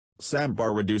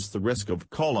Sambar reduce the risk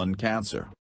of colon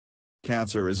cancer.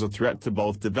 Cancer is a threat to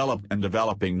both developed and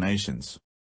developing nations.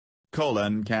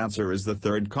 Colon cancer is the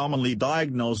third commonly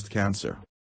diagnosed cancer.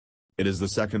 It is the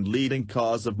second leading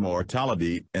cause of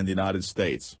mortality in the United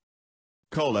States.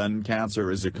 Colon cancer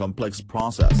is a complex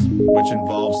process, which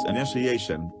involves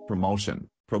initiation, promotion,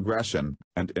 progression,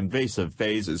 and invasive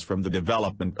phases from the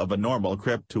development of a normal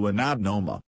crypt to an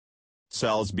adenoma.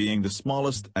 Cells being the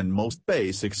smallest and most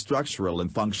basic structural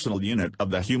and functional unit of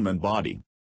the human body.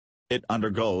 It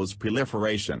undergoes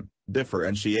proliferation,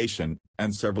 differentiation,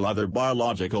 and several other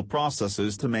biological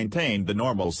processes to maintain the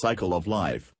normal cycle of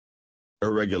life.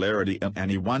 Irregularity in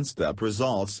any one step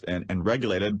results in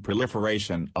unregulated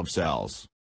proliferation of cells.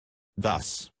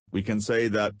 Thus, we can say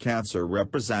that cancer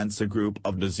represents a group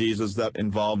of diseases that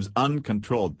involves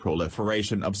uncontrolled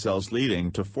proliferation of cells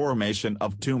leading to formation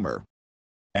of tumor.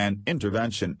 An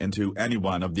intervention into any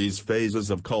one of these phases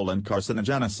of colon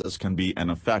carcinogenesis can be an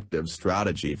effective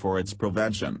strategy for its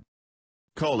prevention.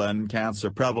 Colon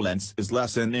cancer prevalence is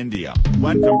less in India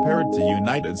when compared to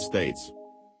United States.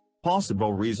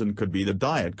 Possible reason could be the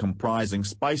diet comprising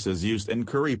spices used in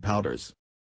curry powders.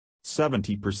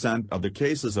 70% of the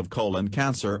cases of colon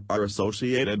cancer are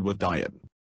associated with diet.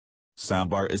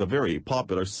 Sambar is a very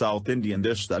popular South Indian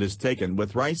dish that is taken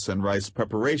with rice and rice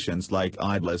preparations like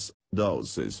idlis,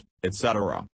 dosas,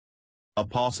 etc. A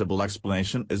possible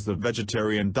explanation is the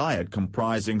vegetarian diet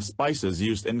comprising spices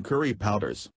used in curry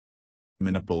powders.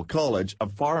 Manipal College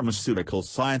of Pharmaceutical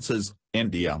Sciences,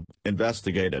 India,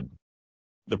 investigated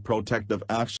the protective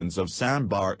actions of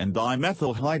sambar and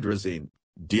dimethylhydrazine,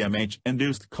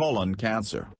 DMH-induced colon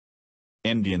cancer.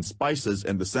 Indian spices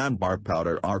in the sambar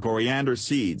powder are coriander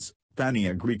seeds,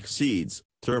 fenugreek seeds,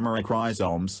 turmeric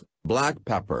rhizomes, black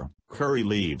pepper, curry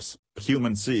leaves,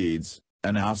 cumin seeds,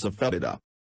 and asafoetida.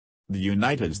 The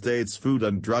United States Food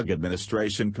and Drug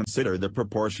Administration consider the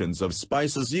proportions of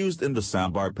spices used in the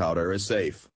sambar powder as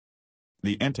safe.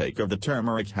 The intake of the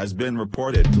turmeric has been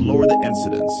reported to lower the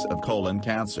incidence of colon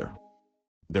cancer.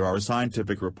 There are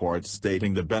scientific reports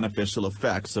stating the beneficial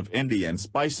effects of Indian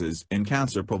spices in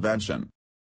cancer prevention.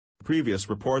 Previous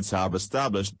reports have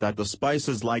established that the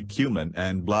spices like cumin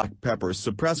and black pepper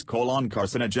suppress colon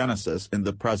carcinogenesis in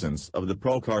the presence of the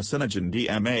procarcinogen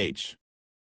DMH.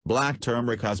 Black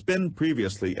turmeric has been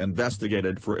previously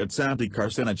investigated for its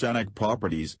anti-carcinogenic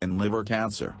properties in liver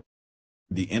cancer.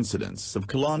 The incidence of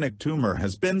colonic tumor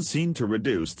has been seen to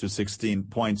reduce to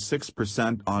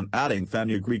 16.6% on adding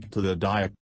fenugreek to the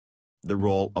diet. The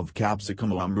role of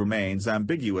capsicum remains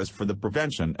ambiguous for the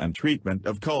prevention and treatment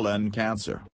of colon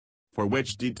cancer, for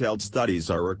which detailed studies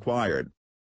are required.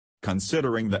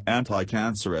 Considering the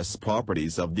anti-cancerous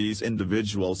properties of these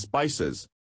individual spices,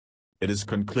 it is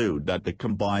concluded that the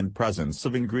combined presence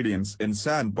of ingredients in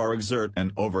sambar exert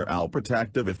an overall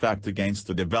protective effect against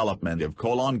the development of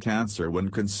colon cancer when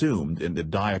consumed in the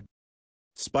diet.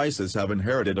 Spices have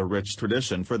inherited a rich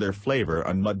tradition for their flavor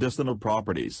and medicinal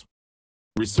properties.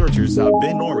 Researchers have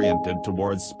been oriented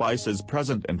towards spices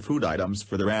present in food items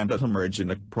for their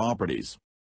antitumorigenic properties.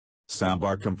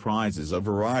 Sambar comprises a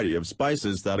variety of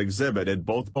spices that exhibited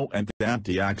both and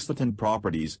antioxidant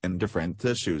properties in different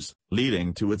tissues,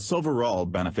 leading to its overall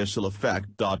beneficial effect.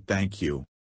 Thank you.